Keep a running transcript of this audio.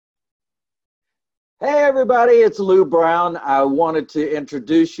Hey everybody, it's Lou Brown. I wanted to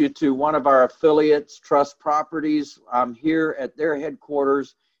introduce you to one of our affiliates, Trust Properties. I'm here at their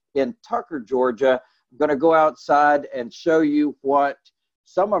headquarters in Tucker, Georgia. I'm going to go outside and show you what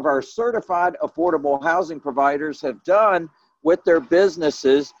some of our certified affordable housing providers have done with their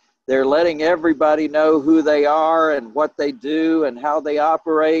businesses. They're letting everybody know who they are and what they do and how they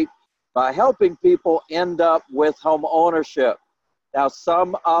operate by helping people end up with home ownership. Now,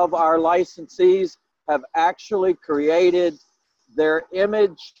 some of our licensees have actually created their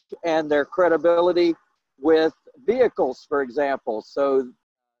image and their credibility with vehicles, for example. So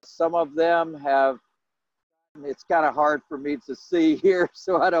some of them have, it's kind of hard for me to see here,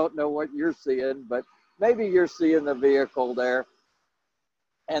 so I don't know what you're seeing, but maybe you're seeing the vehicle there.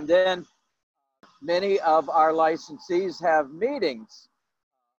 And then many of our licensees have meetings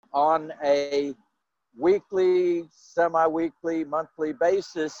on a weekly, semi-weekly, monthly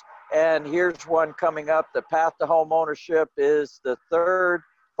basis. And here's one coming up. The Path to Home Ownership is the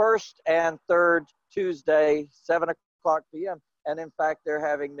first and third Tuesday, 7 o'clock p.m. And in fact, they're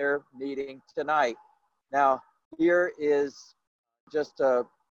having their meeting tonight. Now, here is just a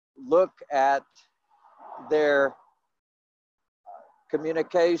look at their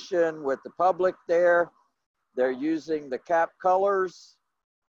communication with the public there. They're using the CAP colors,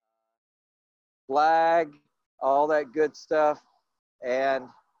 flag, all that good stuff. And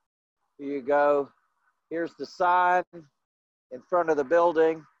here you go. Here's the sign in front of the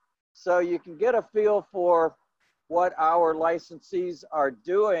building. So you can get a feel for what our licensees are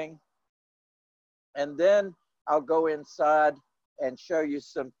doing. And then I'll go inside and show you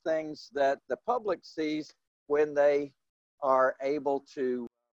some things that the public sees when they are able to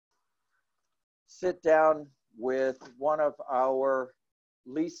sit down with one of our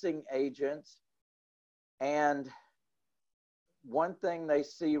leasing agents. And one thing they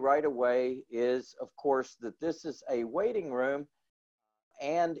see right away is, of course, that this is a waiting room.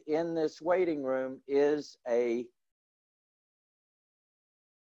 And in this waiting room is a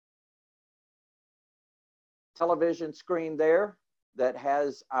television screen there that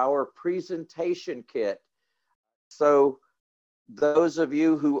has our presentation kit. So those of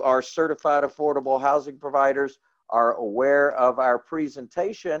you who are certified affordable housing providers are aware of our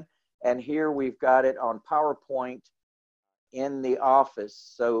presentation. And here we've got it on PowerPoint in the office.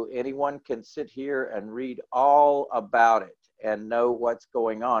 So anyone can sit here and read all about it and know what's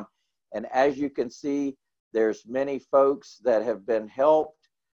going on. And as you can see, there's many folks that have been helped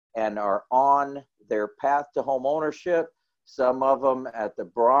and are on their path to home ownership. Some of them at the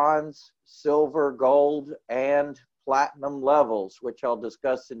bronze, silver, gold, and platinum levels, which I'll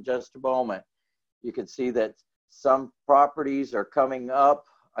discuss in just a moment. You can see that some properties are coming up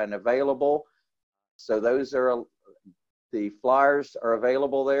and available. So those are, the flyers are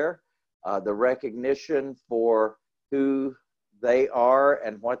available there. The recognition for who they are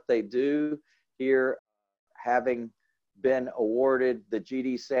and what they do here, having been awarded the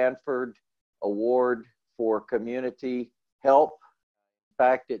G.D. Sanford Award for Community Help. In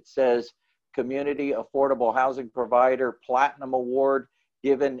fact, it says Community Affordable Housing Provider Platinum Award,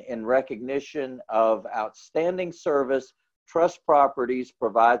 given in recognition of outstanding service Trust Properties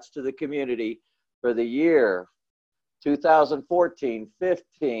provides to the community for the year 2014,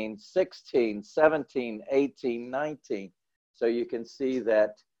 15, 16, 17, 18, 19. So you can see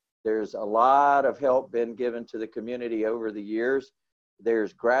that there's a lot of help been given to the community over the years.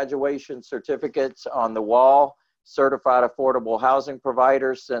 There's graduation certificates on the wall, certified affordable housing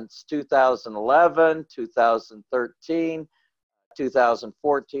providers since 2011, 2013,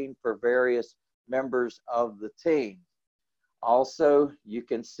 2014 for various members of the team. Also, you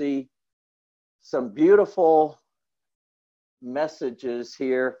can see some beautiful messages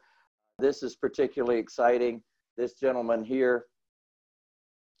here. This is particularly exciting. This gentleman here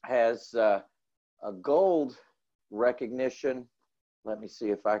has a gold recognition. Let me see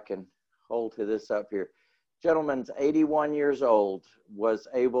if I can hold this up here. Gentleman's 81 years old, was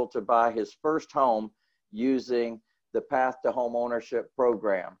able to buy his first home using the Path to Home Ownership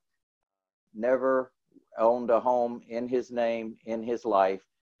program. Never owned a home in his name in his life,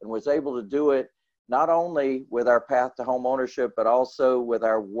 and was able to do it not only with our Path to Home Ownership, but also with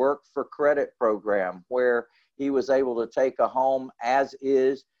our Work for Credit program, where he was able to take a home as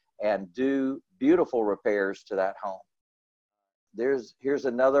is and do beautiful repairs to that home. Here's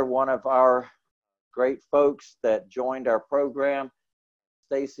another one of our great folks that joined our program,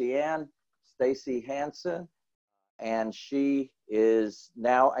 Stacy Hansen, and she is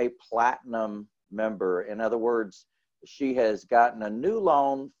now a platinum member. In other words, she has gotten a new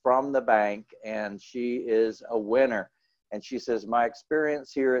loan from the bank and she is a winner. And she says, my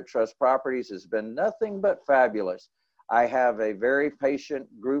experience here at Trust Properties has been nothing but fabulous. I have a very patient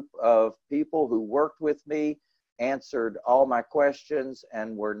group of people who worked with me, answered all my questions,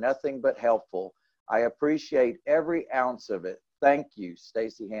 and were nothing but helpful. I appreciate every ounce of it. Thank you,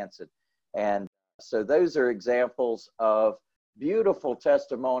 Stacy Hansen. And so those are examples of beautiful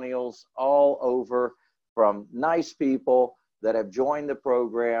testimonials all over from nice people that have joined the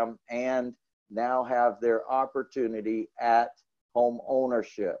program and now have their opportunity at home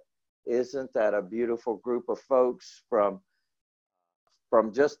ownership. Isn't that a beautiful group of folks from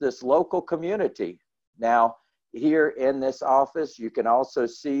just this local community? Now, here in this office, you can also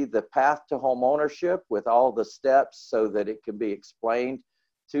see the path to home ownership with all the steps so that it can be explained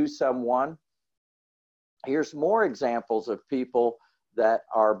to someone. Here's more examples of people that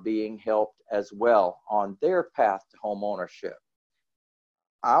are being helped as well on their path to home ownership.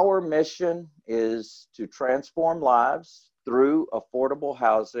 Our mission is to transform lives through affordable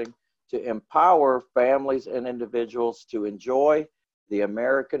housing, to empower families and individuals to enjoy the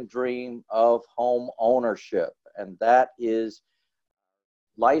American dream of home ownership. And that is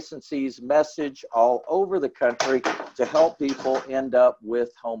licensees' message all over the country to help people end up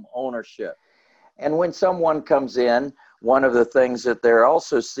with home ownership. And when someone comes in, one of the things that they're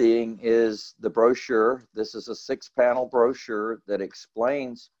also seeing is the brochure. This is a 6-panel brochure that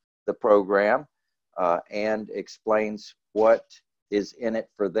explains the program and explains what is in it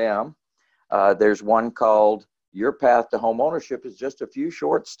for them. There's one called Your Path to Home Ownership is Just a Few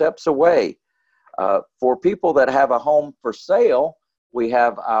Short Steps Away. For people that have a home for sale, we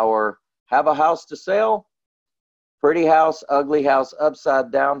have our Have a House to Sell, Pretty House, Ugly House,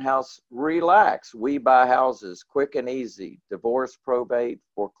 Upside Down House, Relax. We buy houses quick and easy. Divorce, probate,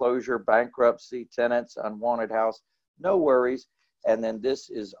 foreclosure, bankruptcy, tenants, unwanted house, no worries. And then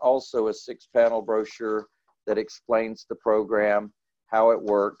this is also a 6-panel brochure that explains the program, how it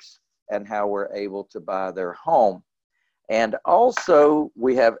works, and how we're able to buy their home. And also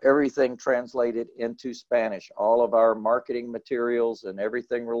we have everything translated into Spanish. All of our marketing materials and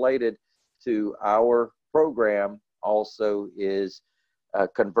everything related to our program also is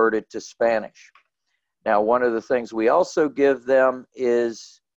converted to Spanish. Now, one of the things we also give them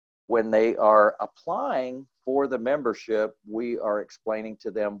is when they are applying for the membership, we are explaining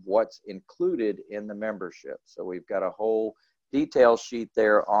to them what's included in the membership. So we've got a whole detail sheet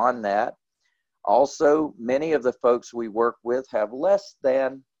there on that. Also, many of the folks we work with have less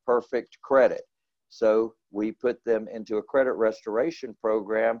than perfect credit. So we put them into a credit restoration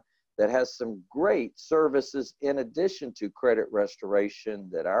program that has some great services in addition to credit restoration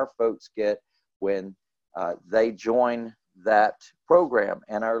that our folks get when they join that program.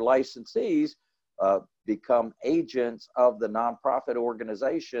 And our licensees become agents of the nonprofit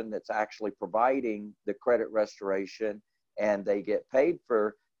organization that's actually providing the credit restoration, and they get paid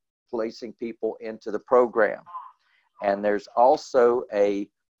for placing people into the program. And there's also a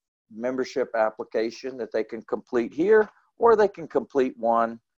membership application that they can complete here, or they can complete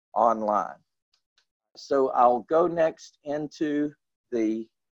one online. So I'll go next into the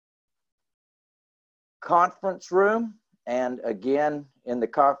conference room. And again, in the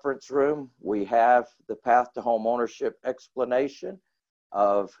conference room, we have the Path to Home Ownership explanation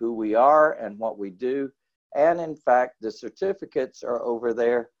of who we are and what we do. And in fact, the certificates are over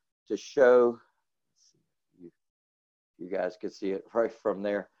there to show, you guys can see it right from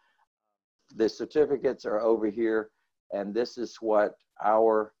there. The certificates are over here, and this is what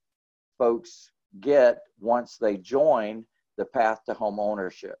our folks get once they join the Path to Home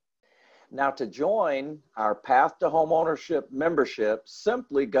Ownership. Now, to join our Path to Home Ownership membership,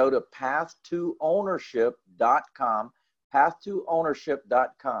 simply go to path2ownership.com,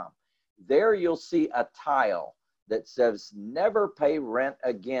 path2ownership.com. There you'll see a tile that says Never Pay Rent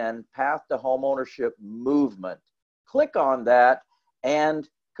Again, Path to Home Ownership Movement. Click on that and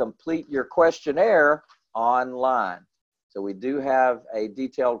complete your questionnaire online. So we do have a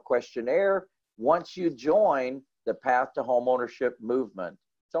detailed questionnaire once you join the Path to Home Ownership movement.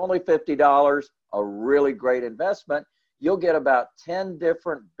 It's only $50, a really great investment. You'll get about 10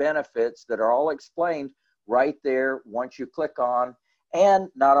 different benefits that are all explained right there once you click on. And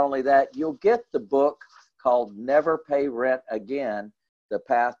not only that, you'll get the book called Never Pay Rent Again, The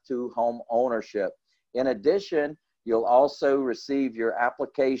Path to Home Ownership. In addition, you'll also receive your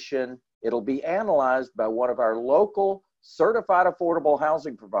application. It'll be analyzed by one of our local certified affordable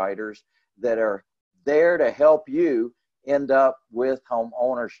housing providers that are there to help you end up with home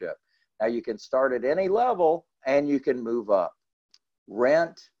ownership. Now, you can start at any level and you can move up.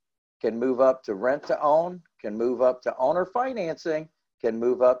 Rent can move up to rent to own, can move up to owner financing, can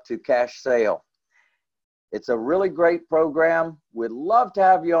move up to cash sale. It's a really great program. We'd love to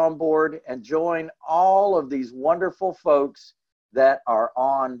have you on board and join all of these wonderful folks that are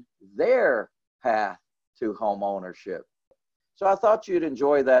on their path to home ownership. So I thought you'd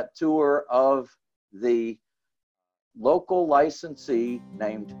enjoy that tour of the local licensee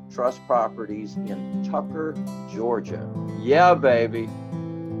named Trust Properties in Tucker, Georgia. Yeah, baby.